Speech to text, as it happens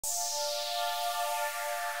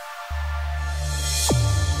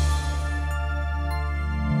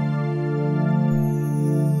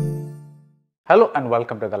Hello and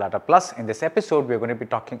welcome to Galata Plus. In this episode, we're going to be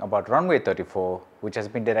talking about Runway 34, which has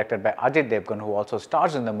been directed by Ajay Devgn, who also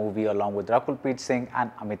stars in the movie along with Rakul Preet Singh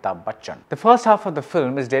and Amitabh Bachchan. The first half of the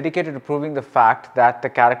film is dedicated to proving the fact that the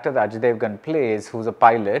character that Ajay Devgn plays, who's a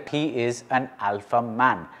pilot, he is an alpha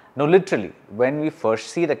man. No, literally, when we first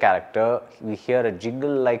see the character, we hear a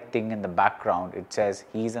jingle-like thing in the background. It says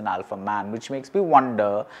he's an alpha man, which makes me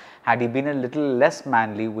wonder, had he been a little less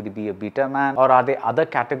manly, would he be a beta man? Or are there other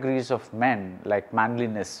categories of men, like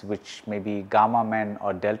manliness, which may be gamma men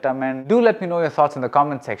or delta men? Do let me know your thoughts in the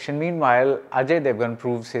comment section. Meanwhile, Ajay Devgn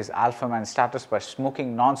proves his alpha man status by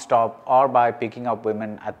smoking non-stop or by picking up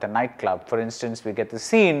women at the nightclub. For instance, we get the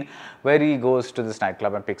scene where he goes to this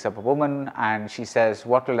nightclub and picks up a woman and she says,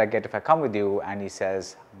 "What will I get if I come with you?" And he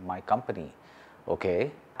says, "My company."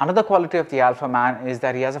 Okay. Another quality of the alpha man is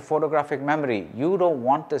that he has a photographic memory. You don't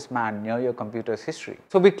want this man near your computer's history.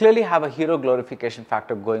 So we clearly have a hero glorification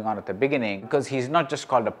factor going on at the beginning, because he's not just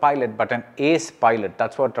called a pilot but an ace pilot.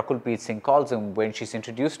 That's what Rakul Preet Singh calls him when she's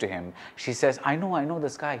introduced to him. She says, I know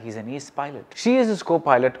this guy, he's an ace pilot. She is his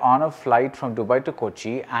co-pilot on a flight from Dubai to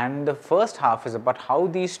Kochi, and the first half is about how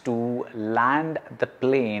these two land the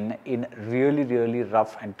plane in really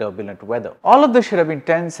rough and turbulent weather. All of this should have been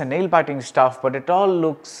tense and nail-biting stuff, but it all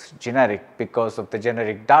looks generic because of the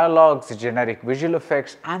generic dialogues, the generic visual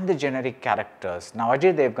effects and the generic characters. Now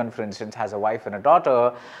Ajay Devgn, for instance, has a wife and a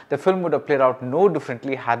daughter. The film would have played out no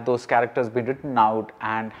differently had those characters been written out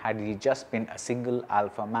and had he just been a single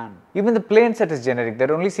alpha man. Even the plane set is generic.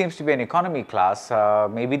 There only seems to be an economy class.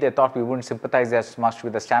 Maybe they thought we wouldn't sympathize as much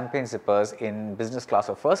with the champagne sippers in business class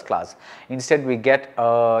or first class. Instead, we get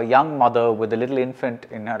a young mother with a little infant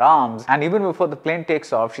in her arms, and even before the plane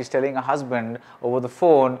takes off, she's telling her husband over the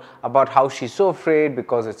phone about how she's so afraid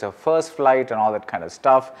because it's her first flight and all that kind of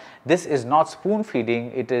stuff. This is not spoon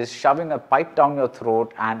feeding, it is shoving a pipe down your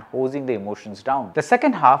throat and hosing the emotions down. The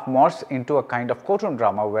second half morphs into a kind of courtroom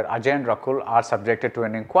drama where Ajay and Rakul are subjected to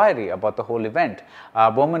an inquiry about the whole event.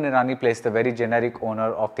 Boman Irani plays the very generic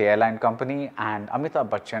owner of the airline company, and Amitabh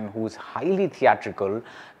Bachchan, who's highly theatrical,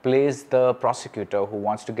 plays the prosecutor who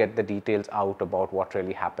wants to get the details out about what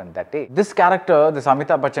really happened that day. This character, this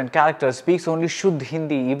Amitabh Bachchan character, speaks only Shuddh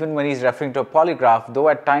Hindi even when he's referring to a polygraph, though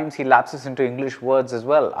at times he lapses into English words as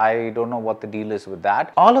well. I don't know what the deal is with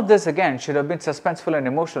that. All of this again should have been suspenseful and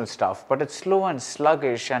emotional stuff, but it's slow and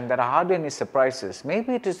sluggish and there are hardly any surprises.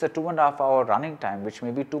 Maybe it is the 2.5 hour running time, which may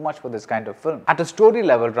be too much for this kind of film. At a story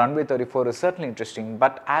level, Runway 34 is certainly interesting,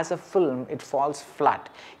 but as a film, it falls flat.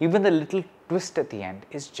 Even the little twist at the end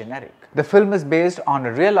is generic. The film is based on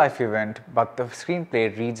a real-life event, but the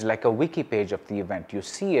screenplay reads like a wiki page of the event. You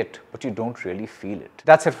see it, but you don't really feel it.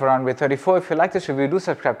 That's it for Runway 34. If you like this review, do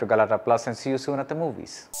subscribe to Galata Plus and see you soon at the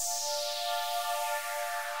movies.